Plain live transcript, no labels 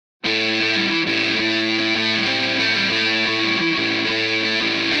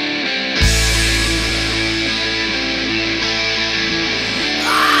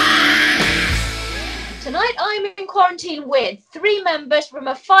quarantine with 3 members from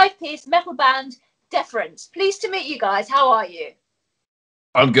a 5-piece metal band, Deference. Pleased to meet you guys. How are you?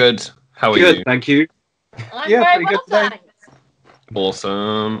 I'm good. How are Good, you? thank you. I'm very well, thanks.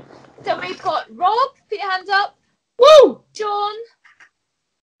 Awesome. So we've got Rob, put your hands up. Woo! Sean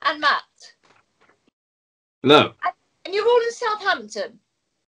and Matt. Hello. And you're all in Southampton.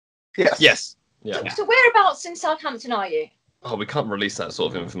 Yes. Yeah. So whereabouts in Southampton are you? Oh, we can't release that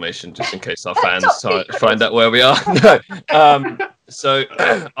sort of information just in case our Top fans secret. find out where we are. No. So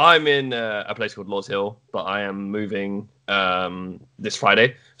I'm in a place called Lords Hill, but I am moving this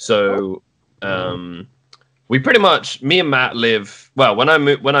Friday. So we pretty much, me and Matt live. Well, when I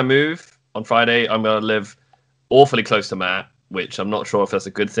move on Friday, I'm gonna live awfully close to Matt, which I'm not sure if that's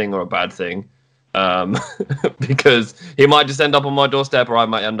a good thing or a bad thing. Because he might just end up on my doorstep, or I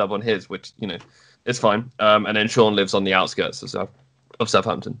might end up on his, which it's fine. And then Sean lives on the outskirts of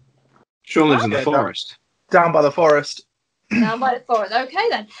Southampton. Sean lives in the forest. Down by the forest. Down by the forest. Okay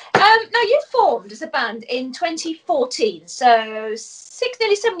then. Now you formed as a band in 2014, so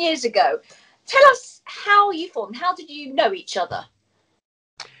nearly 7 years ago. Tell us how you formed. How did you know each other?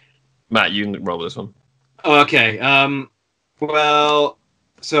 Matt, you can roll this one. Okay. Well,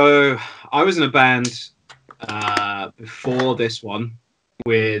 so I was in a band before this one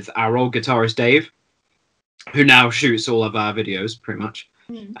with our old guitarist Dave, who now shoots all of our videos, pretty much.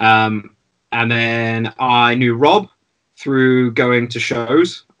 And then I knew Rob through going to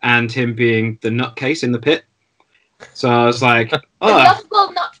shows and him being the nutcase in the pit. So I was like, oh, the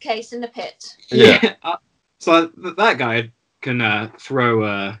lovable nutcase in the pit. Yeah. So that guy can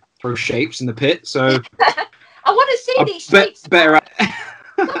throw shapes in the pit. So I want to see these shapes. Better.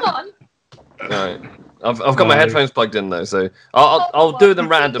 Come on. Right. I've got my headphones plugged in though, so I'll do them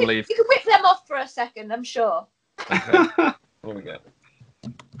randomly. You can whip them off for a second, I'm sure. Okay. Here we go.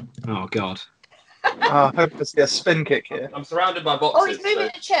 Oh God. I hope to see a spin kick here. I'm surrounded by boxes. Oh, he's moving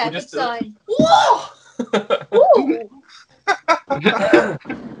the chair. Good sign. Whoa! Ooh.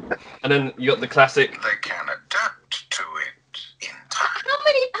 And then you got the classic. They can adapt to it in time. How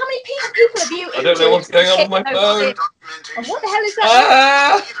many people have you? I don't know what's going on with my phone. And what the hell is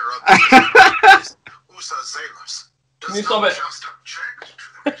that? Can you stop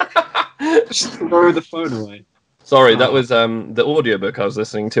it? Just throw the phone away. Sorry, that was the audiobook I was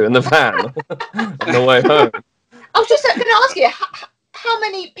listening to in the van on the way home. I was just going to ask you how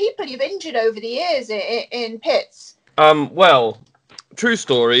many people you've injured over the years in pits. Well, true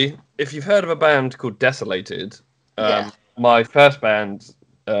story. If you've heard of a band called Desolated, my first band,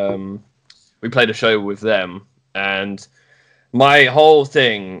 we played a show with them, and my whole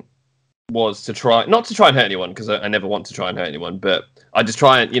thing was to try not to try and hurt anyone, because I never want to try and hurt anyone, but I just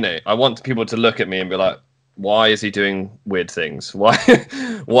try and I want people to look at me and be like, why is he doing weird things?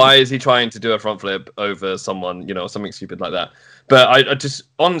 Why is he trying to do a front flip over someone, something stupid like that? But I just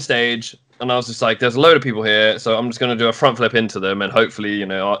on stage, and I was just like, there's a load of people here, so I'm just going to do a front flip into them, and hopefully,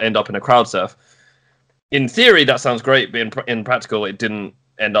 I'll end up in a crowd surf. In theory, that sounds great, but in practical, it didn't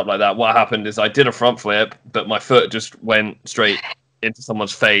end up like that. What happened is I did a front flip, but my foot just went straight into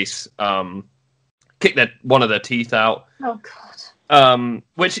someone's face, kicked one of their teeth out. Oh God.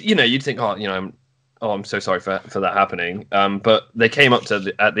 Which you'd think, I'm so sorry for that happening. But they came up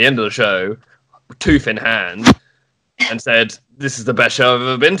at the end of the show, tooth in hand, and said, "This is the best show I've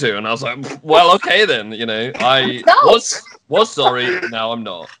ever been to." And I was like, "Well, okay then." I was sorry. Now I'm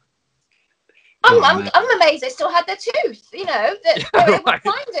not. I'm amazed they still had their tooth. That they were able to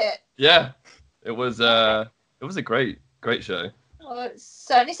find it. Yeah, it was a great show. Oh, it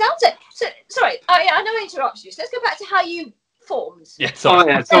certainly sounds it. So, sorry, I know I interrupted you. So let's go back to how you formed. Yeah,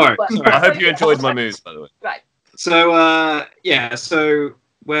 sorry. Sorry. I hope you enjoyed my moves, by the way. Right. So so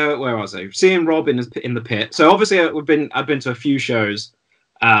where was I? Seeing Rob in the pit. So obviously I've been to a few shows.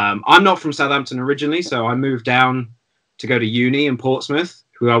 I'm not from Southampton originally, so I moved down to go to uni in Portsmouth,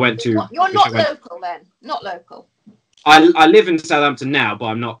 who I went to. You're not local then. Not local. I live in Southampton now, but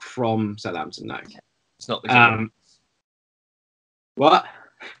I'm not from Southampton. No. It's not the What?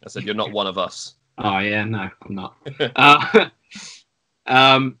 I said you're not one of us. Oh yeah, no, I'm not.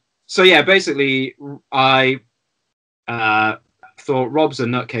 So yeah, basically, I thought Rob's a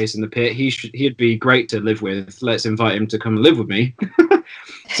nutcase in the pit. He'd be great to live with. Let's invite him to come and live with me.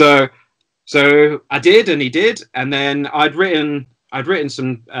 So I did, and he did, and then I'd written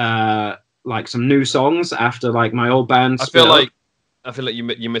some some new songs after my old band. I feel like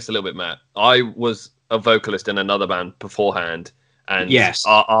you missed a little bit, Matt. I was a vocalist in another band beforehand. And yes,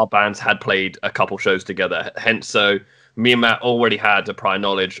 our bands had played a couple shows together. Hence, so me and Matt already had a prior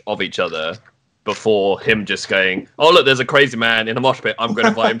knowledge of each other. before him just going, "Oh look, there's a crazy man in a mosh pit. I'm going to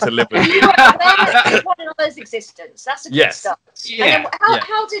invite him to live with me." One in others' existence. That's a good start. Yeah. And then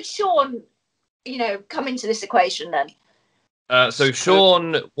how did Sean, come into this equation then? So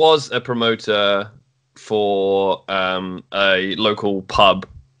Sean was a promoter for a local pub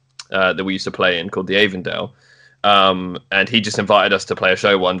that we used to play in called the Avondale. And he just invited us to play a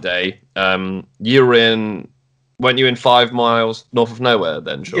show one day. Weren't you in 5 miles north of nowhere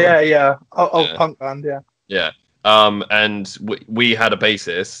then, Sean? Yeah. Old punk band, yeah. Yeah. And we had a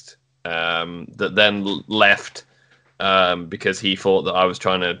bassist that then left because he thought that I was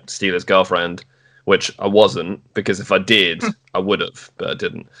trying to steal his girlfriend, which I wasn't, because if I did, I would have, but I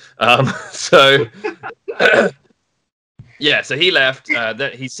didn't. So so he left.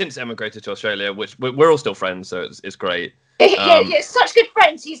 He's since emigrated to Australia, which we're all still friends, so it's great. Yeah, such good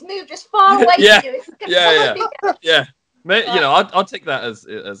friends. He's moved as far away from you. Yeah. I'll take that as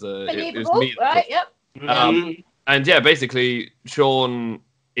a believable, right? Yep. And basically, Sean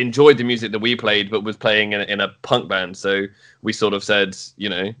enjoyed the music that we played, but was playing in a punk band. So we sort of said,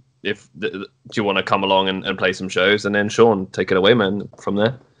 do you want to come along and play some shows? And then Sean, take it away, man, from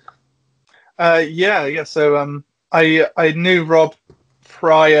there. So I knew Rob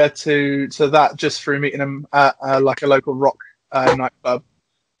prior to that just through meeting him at like a local rock nightclub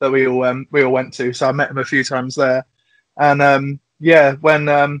that we all went to. So I met him a few times there, and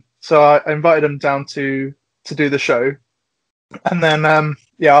so I invited him down to do the show, and then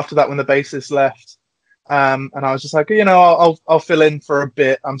after that when the bassist left, and I was just like, I'll fill in for a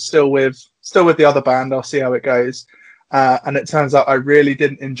bit. I'm still with the other band. I'll see how it goes, and it turns out I really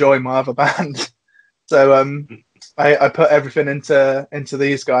didn't enjoy my other band, so I put everything into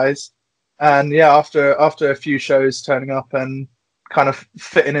these guys, and after a few shows turning up and kind of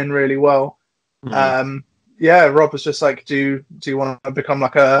fitting in really well, Rob was just like, do you want to become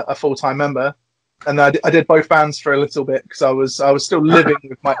like a full-time member? And I did both bands for a little bit because I was still living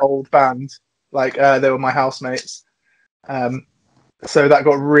with my old band, like they were my housemates, so that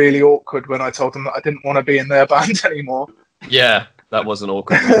got really awkward when I told them that I didn't want to be in their band anymore. Yeah, that wasn't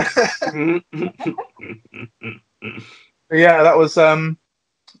awkward. That was I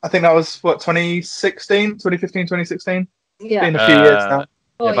think that was 2015, 2016. Yeah, been a few years now.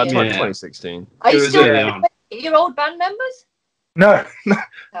 About 2016. Are you still your old band members? No.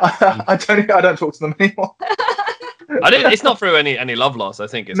 I don't talk to them anymore. It's not through any love loss. I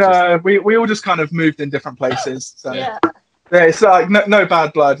think it's we all just kind of moved in different places. So yeah, it's like no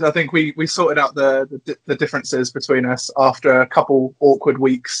bad blood. I think we sorted out the differences between us after a couple awkward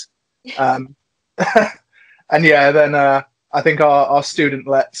weeks, and then I think our student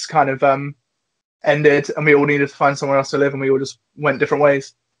lets kind of ended, and we all needed to find somewhere else to live, and we all just went different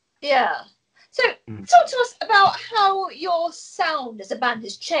ways. Yeah. So talk to us about how your sound as a band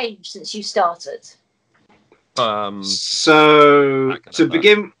has changed since you started. So to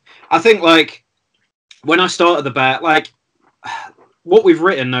begin, I think like when I started the band, like what we've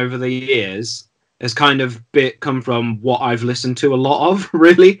written over the years has kind of come from what I've listened to a lot of,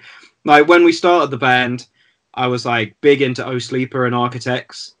 really. Like when we started the band, I was like big into O Sleeper and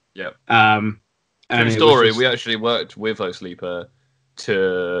Architects. Yeah. And story, we actually worked with O Sleeper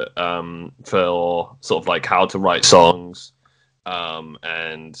for sort of like how to write songs,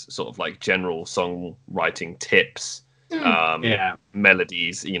 and sort of like general songwriting tips,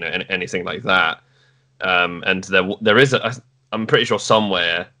 melodies, and anything like that. And there is I'm pretty sure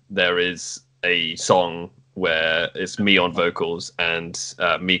somewhere there is a song where it's me on vocals and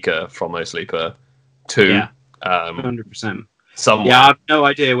Mika from O Sleeper too. Yeah, 100%. Somewhere. Yeah, I have no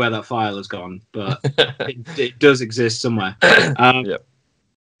idea where that file has gone, but it does exist somewhere.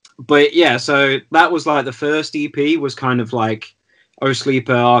 But yeah, so that was like the first EP was kind of like O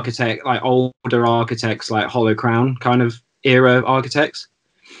Sleeper, Architect, like older Architects, like Hollow Crown kind of era Architects.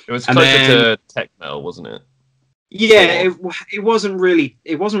 It was closer to tech metal, wasn't it? Yeah, it wasn't really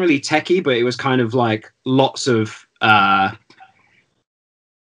techie, but it was kind of like lots of I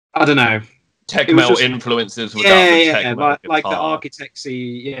don't know. Tech metal influences without the tech metal like the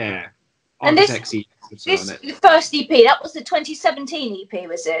architectsy, And this the first EP, that was the 2017 EP,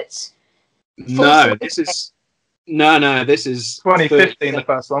 was it? No, this is 2015, the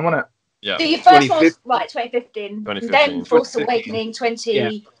first one, wasn't it? Yeah. So your first one was 2015. Then Force Awakening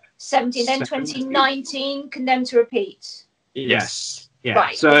 2017, then 2019, Condemned to Repeat. Yes. Yeah.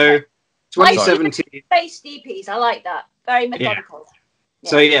 Right. So 2017 based EPs, I like that. Very methodical.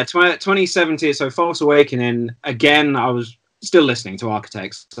 Yeah. So 2017. So False Awakening. Again, I was still listening to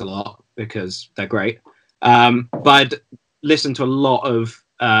Architects a lot because they're great. But I'd listened to a lot of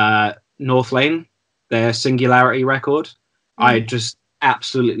North Lane, their Singularity record. I just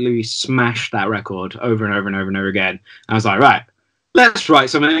absolutely smashed that record over and over and over and over again. And I was like, right, let's write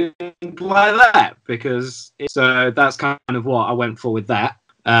something like that, because that's kind of what I went for with that.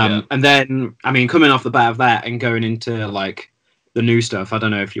 And then, I mean, coming off the bat of that and going into like the new stuff, I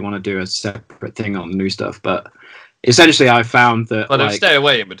don't know if you want to do a separate thing on the new stuff, but essentially I found that But stay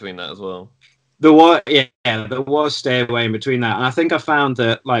away in between that as well. There was Stay Away in between that. And I think I found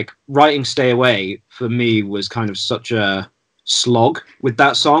that like writing Stay Away for me was kind of such a slog with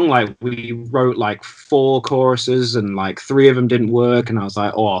that song. Like we wrote like 4 choruses and like 3 of them didn't work. And I was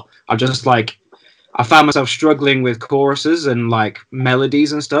like, I found myself struggling with choruses and like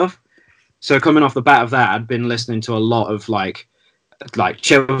melodies and stuff. So coming off the bat of that, I'd been listening to a lot of like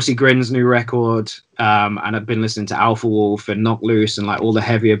Chelsea Grin's new record, and I've been listening to Alpha Wolf and Knock Loose and like all the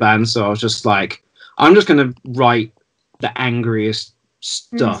heavier bands. So I was just like, I'm just gonna write the angriest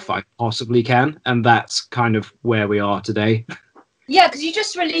stuff I possibly can, and that's kind of where we are today. Yeah, because you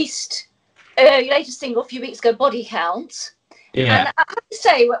just released your latest single a few weeks ago, Body Count. Yeah. And I have to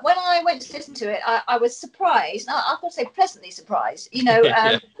say, when I went to listen to it, I was surprised. I've got to say, pleasantly surprised. You know,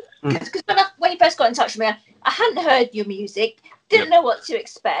 because when you first got in touch with me, I hadn't heard your music. Didn't know what to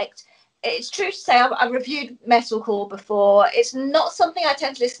expect. It's true to say I've reviewed metalcore before. It's not something I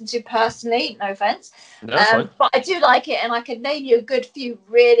tend to listen to personally, no offense. No, that's fine. But I do like it, and I can name you a good few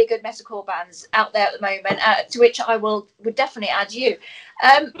really good metalcore bands out there at the moment, to which I would definitely add you.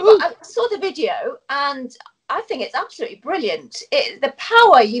 But I saw the video, and I think it's absolutely brilliant. The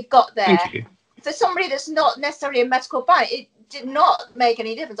power you've got there, for somebody that's not necessarily a metalcore band, it did not make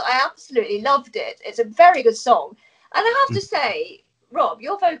any difference. I absolutely loved it. It's a very good song. And I have to say, Rob,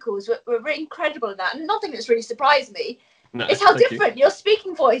 your vocals were really incredible in that. And nothing that's really surprised me is how different your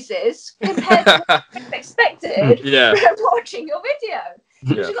speaking voice is compared to what I expected from watching your video.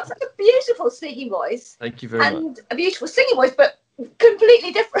 Because you've got such a beautiful speaking voice. Thank you very much. And a beautiful singing voice, but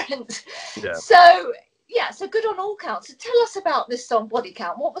completely different. Yeah. So good on all counts. So tell us about this song, Body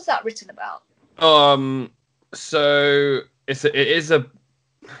Count. What was that written about? So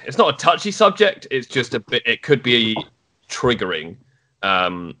it's not a touchy subject. It's just it could be triggering.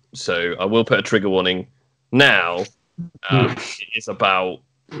 So I will put a trigger warning now. It is about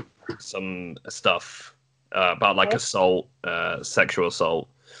some stuff about like assault, sexual assault,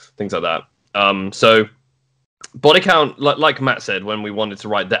 things like that. So Body Count, like Matt said, when we wanted to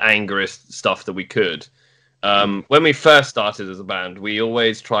write the angriest stuff that we could, when we first started as a band, we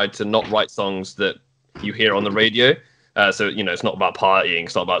always tried to not write songs that you hear on the radio. So, you know, it's not about partying,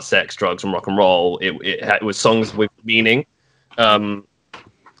 it's not about sex, drugs, and rock and roll. It was songs with meaning.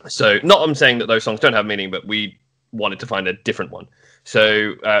 So, not I'm saying that those songs don't have meaning, but we wanted to find a different one.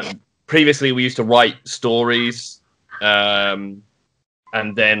 So, previously we used to write stories and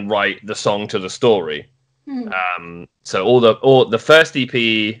then write the song to the story. So, all the first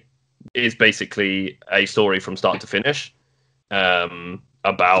EP is basically a story from start to finish.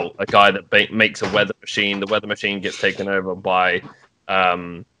 About a guy that makes a weather machine. The weather machine gets taken over by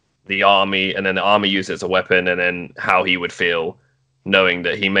the army, and then the army uses it as a weapon, and then how he would feel knowing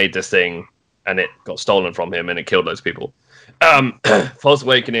that he made this thing and it got stolen from him and it killed loads of people. False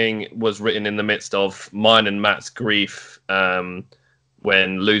Awakening was written in the midst of mine and Matt's grief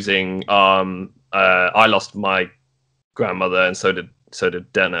when losing. I lost my grandmother, and so did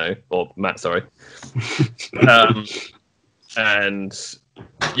Deno, or Matt. Sorry. And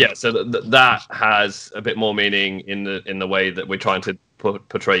yeah, so that has a bit more meaning in the way that we're trying to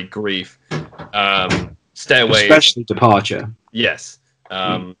portray grief. Stay Away, especially departure. Yes.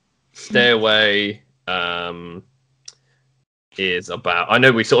 Stay Away is about. I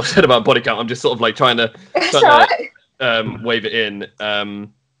know we sort of said about Body Count. I'm just sort of like trying to wave it in.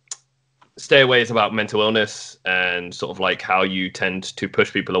 Stay Away is about mental illness and sort of like how you tend to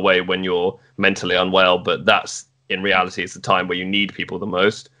push people away when you're mentally unwell, but that's in reality it's the time where you need people the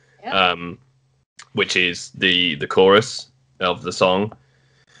most. Which is the chorus of the song.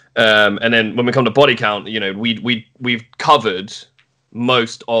 And then when we come to Body Count, you know, we've covered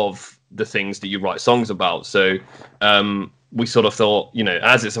most of the things that you write songs about. So we sort of thought, you know,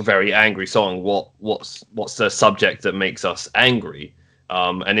 as it's a very angry song, what's the subject that makes us angry?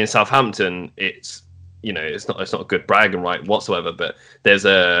 And in Southampton, it's, you know, it's not a good bragging right whatsoever, but there's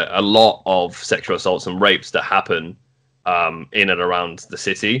a lot of sexual assaults and rapes that happen in and around the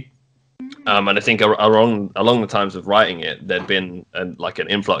city. And I think along the times of writing it, there'd been an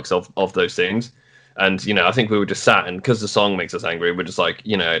influx of those things. And, you know, I think we were just sat, and because the song makes us angry, we're just like,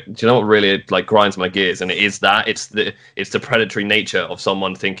 you know, do you know what really like grinds my gears? And it is that it's the predatory nature of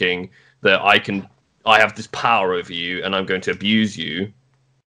someone thinking that I have this power over you and I'm going to abuse you.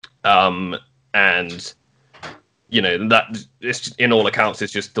 And you know, that it's in all accounts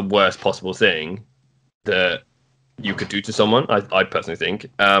it's just the worst possible thing that you could do to someone. I personally think.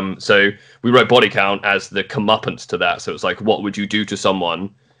 So we wrote Body Count as the comeuppance to that. So it's like, what would you do to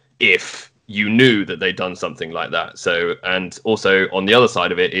someone if you knew that they'd done something like that? So, and also on the other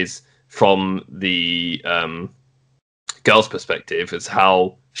side of it is from the girl's perspective, is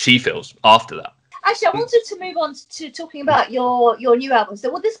how she feels after that. Actually, I wanted to move on to talking about your new album.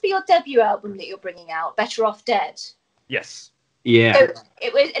 So will this be your debut album that you're bringing out, Better Off Dead? Yes. Yeah. So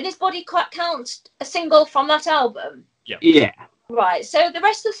and is Body Count a single from that album? Yeah. Right. So the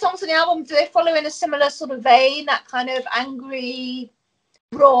rest of the songs on the album, do they follow in a similar sort of vein, that kind of angry,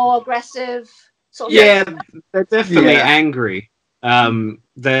 raw, aggressive sort of thing? They're definitely angry.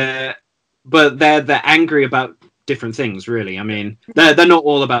 They're angry about different things, really. I mean, they're not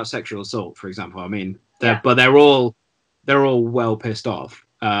all about sexual assault, for example. I mean, but they're all well pissed off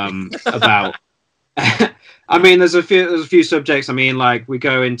about. I mean, there's a few subjects. I mean, like we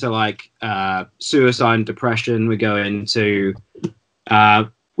go into like suicide and depression. We go into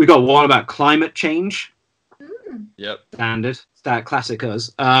we got one about climate change. Yep. Standard, classic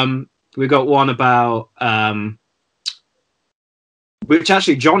us. We got one about which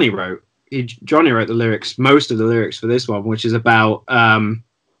actually Johnny wrote. Johnny wrote the lyrics, most of the lyrics for this one, which is about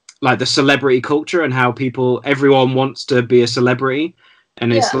like the celebrity culture and how everyone wants to be a celebrity,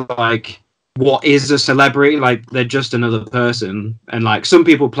 and it's like, what is a celebrity? Like, they're just another person, and like some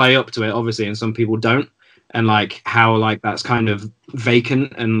people play up to it, obviously, and some people don't, and like how like that's kind of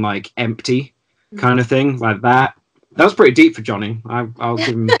vacant and like empty kind of thing, like that. That was pretty deep for Johnny. I'll give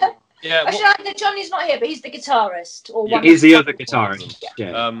him. Yeah. Actually, Johnny's not here, but he's the guitarist. He's the other guitarist.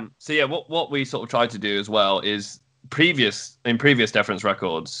 Yeah. So yeah, what we sort of tried to do as well is previous Deference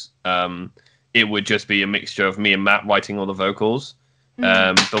records, it would just be a mixture of me and Matt writing all the vocals.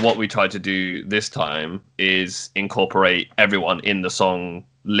 But what we tried to do this time is incorporate everyone in the song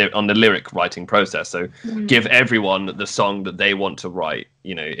on the lyric writing process. So give everyone the song that they want to write.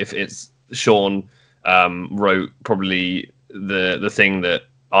 You know, if it's Sean wrote probably the thing that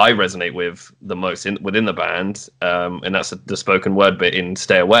I resonate with the most within the band, and that's the spoken word bit in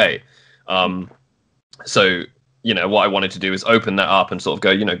Stay Away. So, you know, what I wanted to do is open that up and sort of go,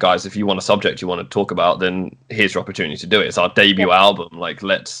 you know, guys, if you want a subject you want to talk about, then here's your opportunity to do it. It's our debut album. Like,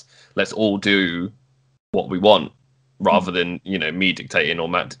 let's all do what we want, rather than, you know, me dictating or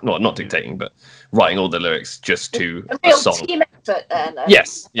Matt, not dictating, but writing all the lyrics just to a song. Team effort there, though.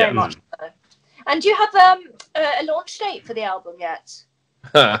 Yes. Very much so. And do you have a launch date for the album yet?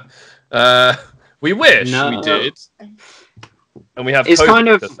 We wish we did, and we have it's kind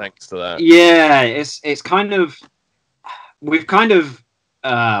of thanks to that. Yeah, it's kind of, we've kind of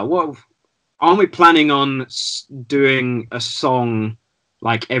what aren't we planning on doing a song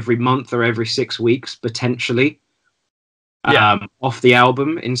like every month or every 6 weeks potentially off the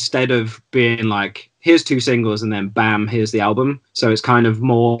album, instead of being like, here's 2 singles and then bam, here's the album. So it's kind of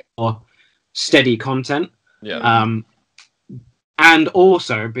more steady content. And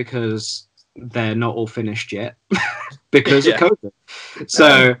also because they're not all finished yet because of COVID.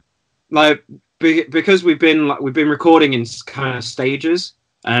 So like because we've been recording in kind of stages,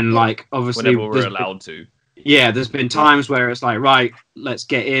 and like obviously whenever we're allowed to. Yeah, there's been times where it's like, right, let's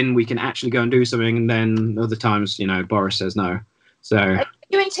get in, we can actually go and do something, and then other times, you know, Boris says no. So are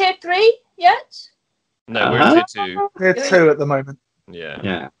you in tier 3 yet? No, we're in tier 2. Tier 2 at the moment.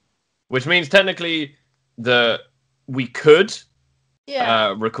 Yeah. Which means technically we could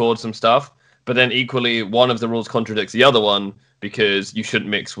record some stuff, but then equally one of the rules contradicts the other one, because you shouldn't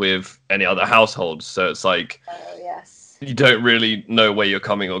mix with any other households. So it's like, you don't really know where you're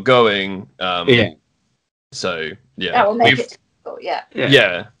coming or going. So that will make it difficult.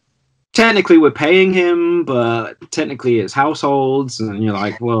 Yeah. Technically we're paying him, but technically it's households, and you're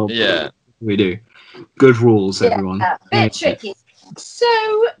like, well, we do. Good rules, everyone. Bit tricky.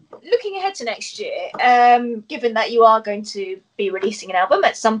 So, looking ahead to next year, given that you are going to be releasing an album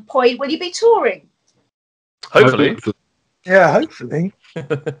at some point, will you be touring? Hopefully. Yeah, hopefully. We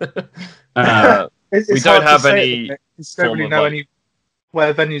don't have any. You don't really know any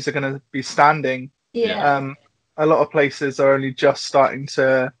where venues are going to be standing. Yeah. A lot of places are only just starting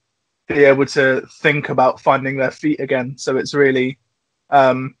to be able to think about finding their feet again. So it's really,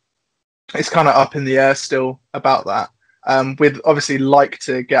 it's kind of up in the air still about that. We'd obviously like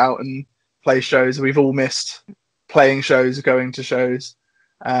to get out and play shows. We've all missed playing shows, going to shows.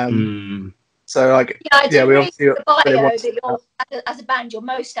 So like, we obviously the bio that you're, as a band, you're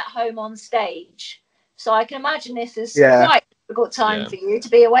most at home on stage. So I can imagine this is quite a difficult time for you to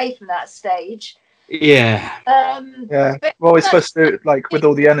be away from that stage. Yeah. Well, we're supposed to, like, with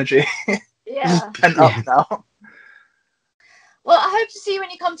all the energy. Yeah. Pent up now. Well, I hope to see you when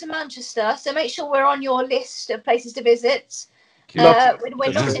you come to Manchester. So make sure we're on your list of places to visit.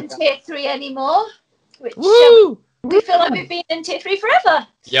 We're not in tier 3 anymore, which we feel like we've been in tier 3 forever.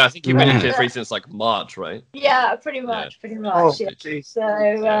 Yeah, I think you've been in tier 3 since like March, right? Yeah, pretty much. Oh, Yeah. So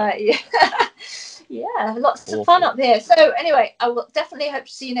yeah, lots of fun up here. So anyway, I will definitely hope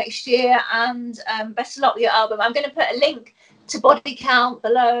to see you next year, and best of luck with your album. I'm going to put a link to Body Count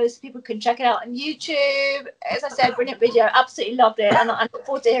below so people can check it out on YouTube. As I said, brilliant video, absolutely loved it, and I look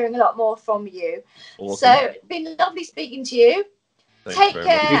forward to hearing a lot more from you. Awesome. So it's been lovely speaking to you. Take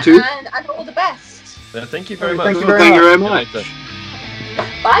care and all the best. Yeah, thank you very much. Thank you very much.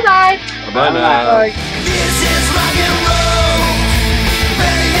 Bye bye. Bye now. Bye.